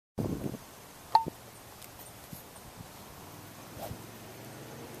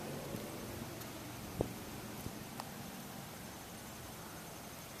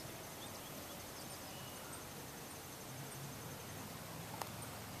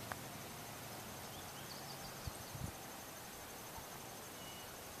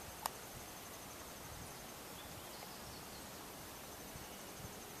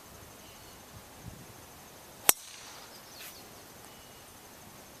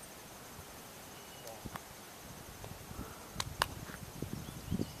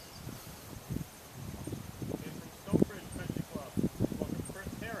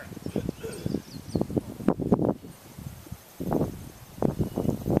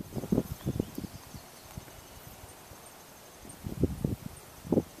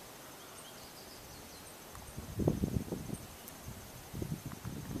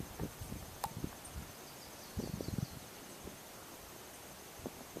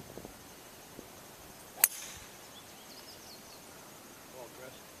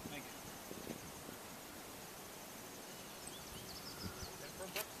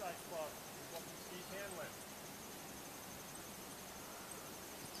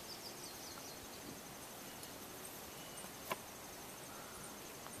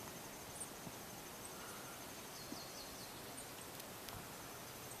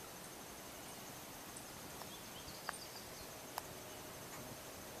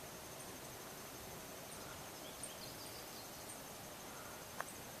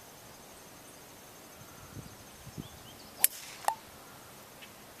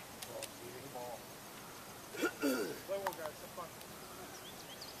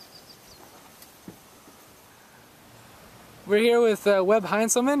We're here with Webb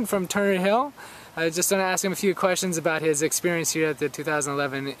Heintzelman from Turner Hill. I just want to ask him a few questions about his experience here at the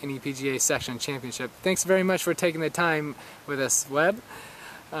 2011 NEPGA Section Championship. Thanks very much for taking the time with us, Webb.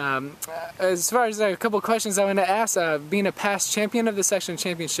 As far as a couple questions I want to ask, being a past champion of the Section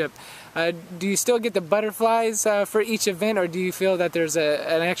Championship, do you still get the butterflies for each event, or do you feel that there's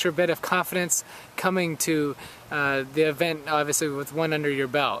an extra bit of confidence coming to the event, obviously with one under your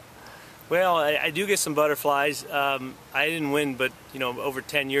belt? Well, I do get some butterflies. I didn't win, but over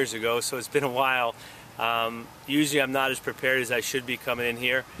 10 years ago, so it's been a while. Usually I'm not as prepared as I should be coming in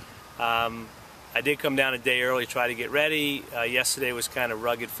here. I did come down a day early, try to get ready. Yesterday was kind of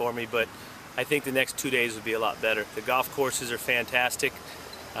rugged for me, but I think the next 2 days would be a lot better. The golf courses are fantastic.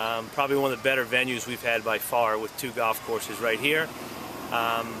 Probably one of the better venues we've had by far, with 2 golf courses right here.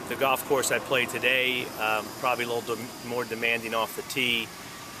 The golf course I played today, probably a little more demanding off the tee.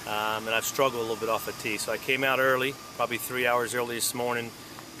 And I've struggled a little bit off the tee. So I came out early, probably 3 hours early this morning,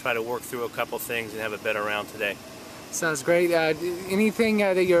 try to work through a couple things and have a better round today. Sounds great. Anything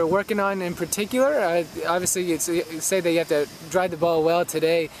that you're working on in particular? Obviously, you say that you have to drive the ball well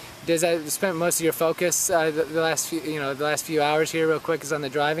today. Does that spend most of your focus the last few hours here, real quick, is on the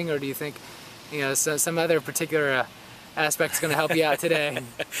driving, or do you think some other particular aspect is going to help you out today?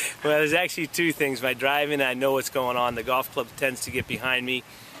 Well, there's actually 2 things. My driving, I know what's going on. The golf club tends to get behind me,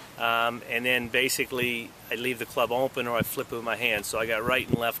 and then basically I leave the club open or I flip it with my hand. So I got right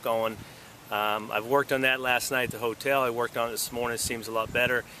and left going. I've worked on that last night at the hotel. I worked on it this morning. It seems a lot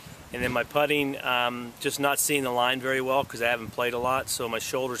better. And then my putting, just not seeing the line very well because I haven't played a lot. So my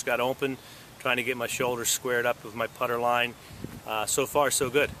shoulders got open, trying to get my shoulders squared up with my putter line. So far,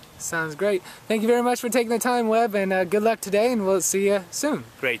 so good. Sounds great. Thank you very much for taking the time, Webb, and good luck today, and we'll see you soon.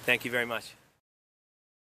 Great. Thank you very much.